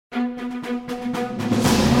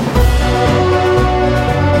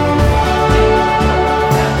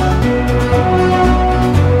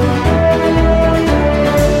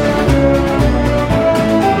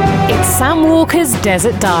America's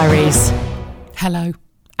Desert Diaries. Hello,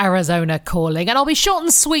 Arizona calling, and I'll be short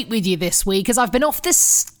and sweet with you this week as I've been off the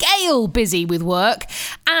scale busy with work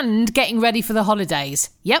and getting ready for the holidays.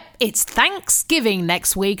 Yep, it's Thanksgiving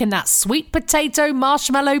next week, and that sweet potato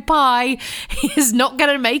marshmallow pie is not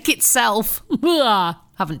going to make itself.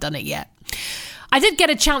 Haven't done it yet. I did get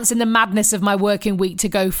a chance in the madness of my working week to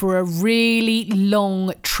go for a really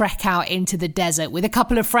long trek out into the desert with a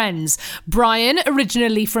couple of friends. Brian,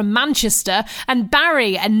 originally from Manchester, and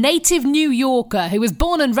Barry, a native New Yorker who was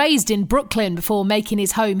born and raised in Brooklyn before making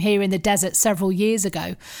his home here in the desert several years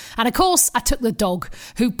ago. And of course, I took the dog,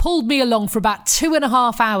 who pulled me along for about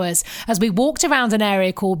 2.5 hours as we walked around an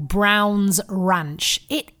area called Brown's Ranch.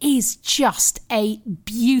 It is just a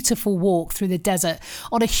beautiful walk through the desert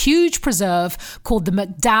on a huge preserve called the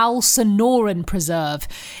McDowell Sonoran Preserve.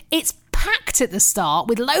 It's packed at the start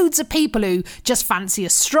with loads of people who just fancy a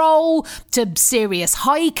stroll, to serious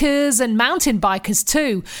hikers and mountain bikers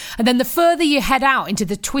too. And then the further you head out into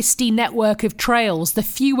the twisty network of trails, the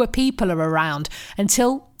fewer people are around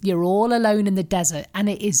until you're all alone in the desert, and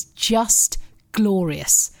it is just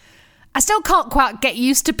glorious. I still can't quite get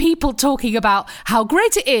used to people talking about how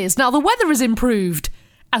great it is now the weather has improved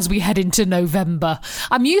as we head into November.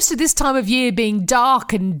 I'm used to this time of year being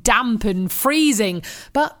dark and damp and freezing,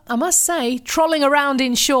 but I must say, trolling around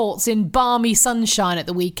in shorts in balmy sunshine at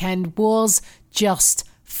the weekend was just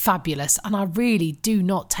fabulous, and I really do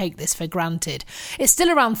not take this for granted. It's still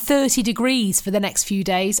around 30 degrees for the next few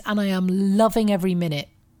days, and I am loving every minute.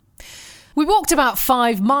 We walked about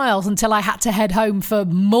 5 miles until I had to head home for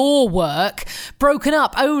more work, broken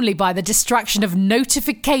up only by the distraction of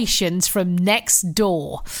notifications from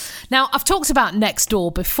Nextdoor. Now, I've talked about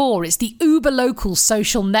Nextdoor before. It's the uber local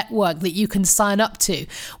social network that you can sign up to,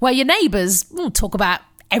 where your neighbours talk about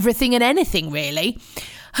everything and anything, really.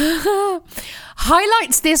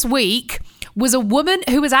 Highlights this week was a woman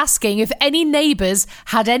who was asking if any neighbours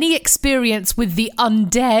had any experience with the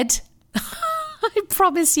undead. I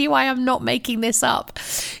promise you I am not making this up.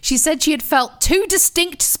 She said she had felt 2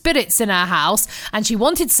 distinct spirits in her house and she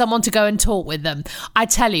wanted someone to go and talk with them. I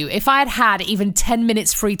tell you, if I had had even 10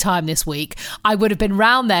 minutes free time this week, I would have been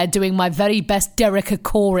round there doing my very best Derek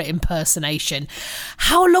Acora impersonation.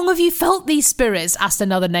 How long have you felt these spirits? Asked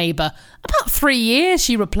another neighbour. About 3 years,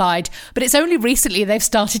 she replied, but it's only recently they've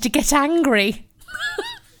started to get angry.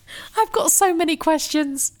 I've got so many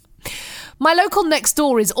questions. My local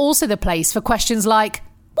Nextdoor is also the place for questions like,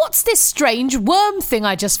 what's this strange worm thing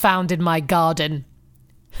I just found in my garden?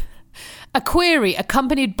 A query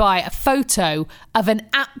accompanied by a photo of an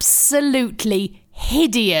absolutely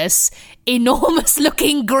hideous,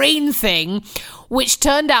 enormous-looking green thing, which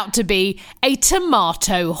turned out to be a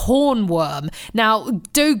tomato hornworm. Now,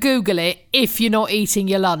 do Google it if you're not eating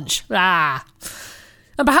your lunch. And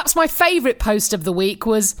perhaps my favourite post of the week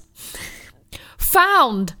was,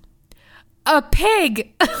 found a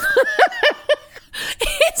pig.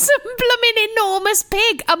 It's a blooming enormous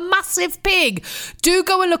pig, a massive pig. Do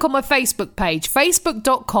go and look on my Facebook page,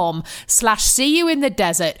 facebook.com/see you in the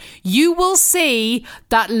desert. You will see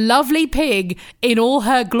that lovely pig in all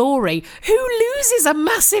her glory. Who loses a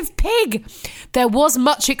massive pig? There was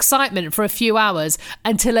much excitement for a few hours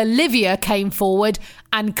until Olivia came forward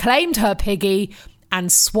and claimed her piggy,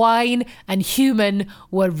 and swine and human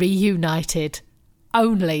were reunited.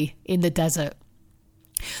 Only in the desert.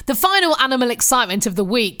 The final animal excitement of the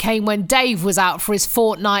week came when Dave was out for his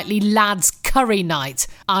fortnightly lads curry night.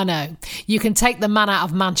 I know, you can take the man out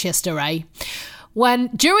of Manchester, eh? When,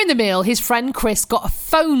 during the meal, his friend Chris got a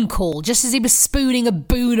phone call just as he was spooning a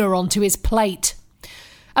booner onto his plate.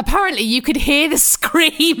 Apparently, you could hear the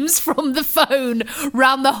screams from the phone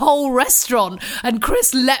round the whole restaurant, and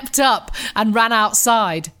Chris leapt up and ran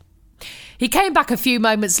outside. He came back a few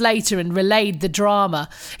moments later and relayed the drama.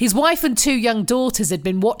 His wife and 2 young daughters had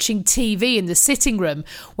been watching TV in the sitting room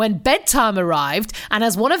when bedtime arrived, and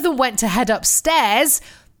as one of them went to head upstairs,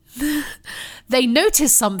 they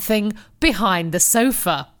noticed something behind the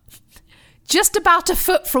sofa. Just about a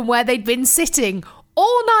foot from where they'd been sitting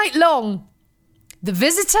all night long. The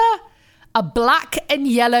visitor? A black and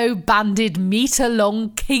yellow banded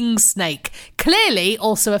metre-long king snake, clearly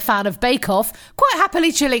also a fan of Bake Off, quite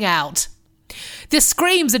happily chilling out. The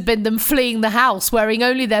screams had been them fleeing the house, wearing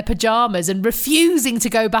only their pyjamas and refusing to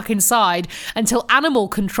go back inside until animal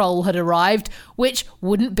control had arrived, which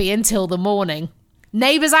wouldn't be until the morning.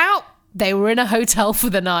 Neighbours out? They were in a hotel for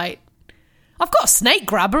the night. I've got a snake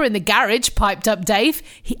grabber in the garage, piped up Dave.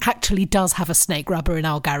 He actually does have a snake grabber in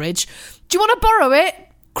our garage. Do you want to borrow it?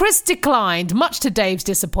 Chris declined, much to Dave's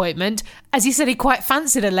disappointment, as he said he quite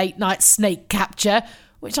fancied a late-night snake capture,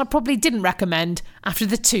 which I probably didn't recommend after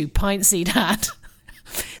the 2 pints he'd had.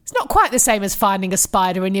 It's not quite the same as finding a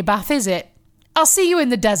spider in your bath, is it? I'll see you in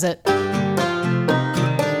the desert.